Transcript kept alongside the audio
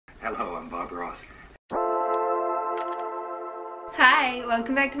on Bob Ross. Hi,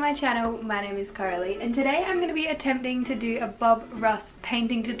 welcome back to my channel. My name is Coralie and today I'm going to be attempting to do a Bob Ross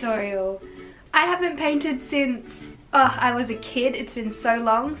painting tutorial. I haven't painted since I was a kid. It's been so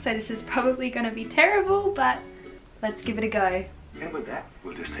long, so this is probably going to be terrible, but let's give it a go. And with that,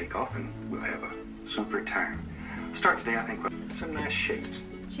 we'll just take off and we'll have a super time. Start today, I think, with some nice shapes.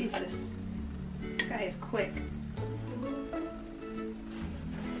 Jesus, this guy is quick.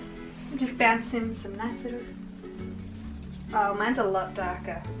 I'm just bouncing some nice little... Oh, mine's a lot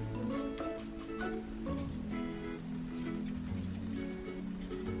darker.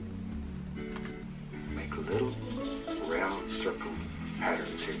 Make little round circle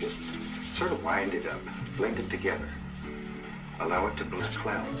patterns here. Just sort of wind it up, blend it together. Allow it to blur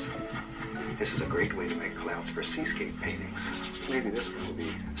clouds. This is a great way to make clouds for seascape paintings. Maybe this one will be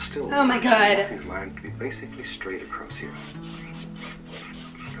still. Oh my God. These lines will be basically straight across here.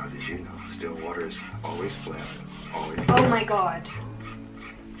 Because as you know, still water is always flat. Always flat. Oh my God.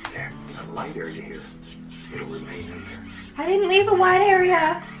 There, that light area here, it'll remain in there. I didn't leave a white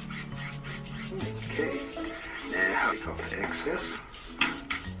area. Okay, now take off the excess.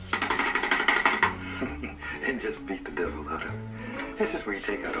 And just beat the devil out of it. This is where you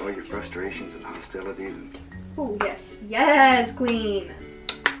take out all your frustrations and hostilities and... Oh yes, yes, queen.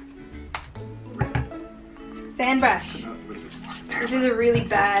 Fan brush. This is a really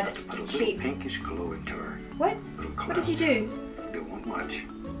bad, cheap. Pinkish glow into our What? What did you do? Don't want much.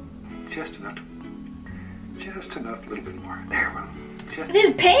 Just enough. Just enough. A little bit more. There, well. Just It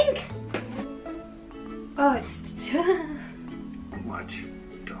is pink. Oh, it's don't much.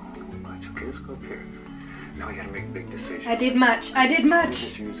 Don't much. Okay, let's go up here. Now we gotta make big decisions. I did much. I did You much.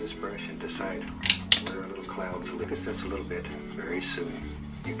 just use this brush and decide where our little clouds live. This a little bit. Very soon,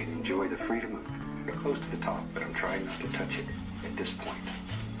 you can enjoy the freedom of. You're close to the top, but I'm trying not to touch it at this point.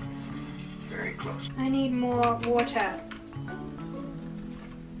 Very close. I need more water.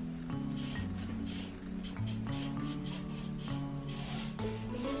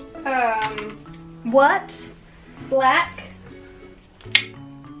 What? Black.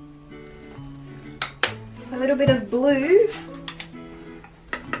 A little bit of blue.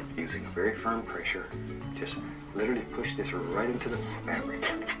 Using a very firm pressure, just literally push this right into the fabric.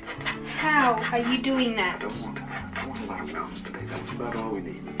 How are you doing that? I don't want a lot of mountains today. That's about all we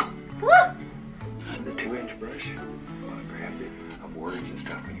need. Ah! With a 2-inch brush, you want to grab it of words and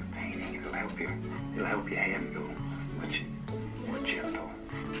stuff when you're painting. It'll help your hand go much more gentle.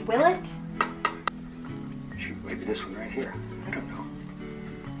 Will it? Shoot, maybe this one right here. I don't know.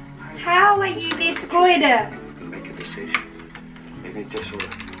 How are you this good? And make a decision. Maybe it just sort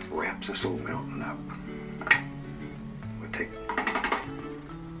of wraps this old mountain up. We'll take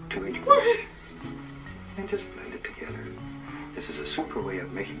 2-inch brush and just blend it together. This is a super way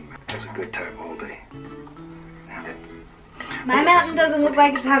of making has a good time all day. Now that My mountain doesn't look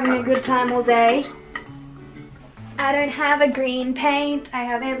like it's having a good time all day. I don't have a green paint. I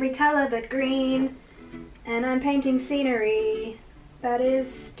have every color but green. And I'm painting scenery. That is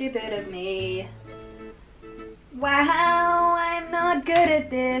stupid of me. Wow, I'm not good at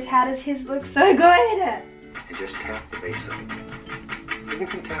this. How does his look so good? and just tap the base of it. And you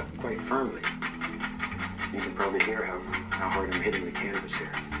can tap quite firmly. You can probably hear how hard I'm hitting the canvas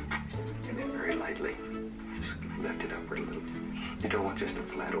here. And then very lightly, just lift it upward a little. You don't want just a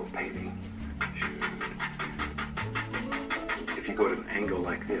flat old painting. If you go at an angle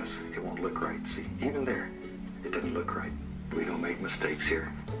like this, it won't look right. See, even there, it doesn't look right. We don't make mistakes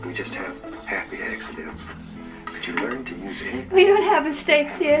here. We just have happy accidents. But you learn to use anything. We don't have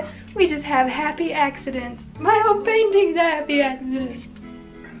mistakes here. We just have happy accidents. My whole painting's a happy accident.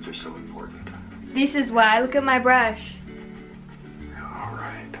 Friends are so important. This is why. Look at my brush. All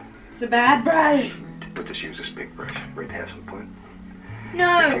right. It's a bad brush. We'll just use this big brush. Ready to have some fun? If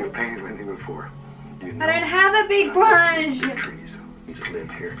No, you've painted with me before, you know. I don't have a big brush. Big trees. Needs to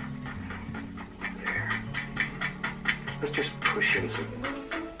live here. There. Let's just push in some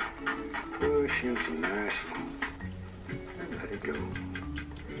nice. And let it go.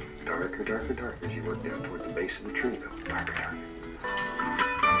 Darker, darker, darker as you work down toward the base of the tree, though. Darker, darker.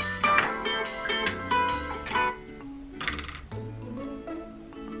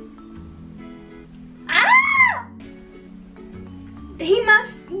 Ah! He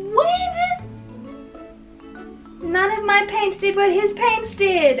must. What? None of my paints did what his paints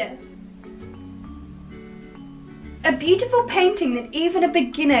did. A beautiful painting that even a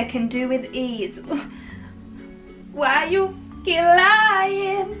beginner can do with ease. Why you keep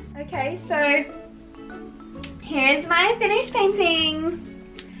lying? Okay, so here's my finished painting.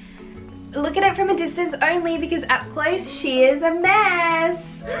 Look at it from a distance only because up close she is a mess.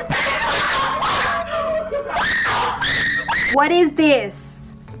 What is this?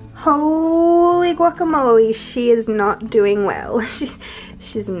 Holy guacamole, she is not doing well.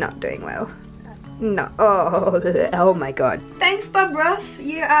 She's not doing well. No, oh my god. Thanks, Bob Ross.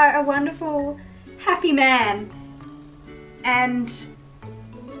 You are a wonderful, happy man. And,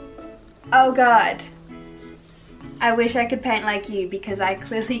 oh god. I wish I could paint like you because I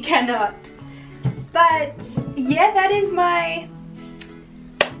clearly cannot. But yeah, that is my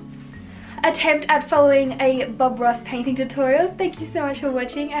attempt at following a Bob Ross painting tutorial. Thank you so much for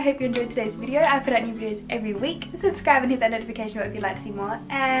watching. I hope you enjoyed today's video. I put out new videos every week. Subscribe and hit that notification bell if you'd like to see more.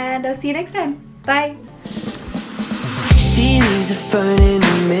 And I'll see you next time. Bye. She leaves a fern in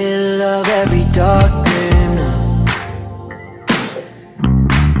the middle of every dark room.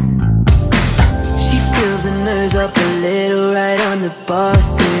 She fills her nose up a little right on the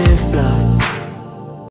bathroom.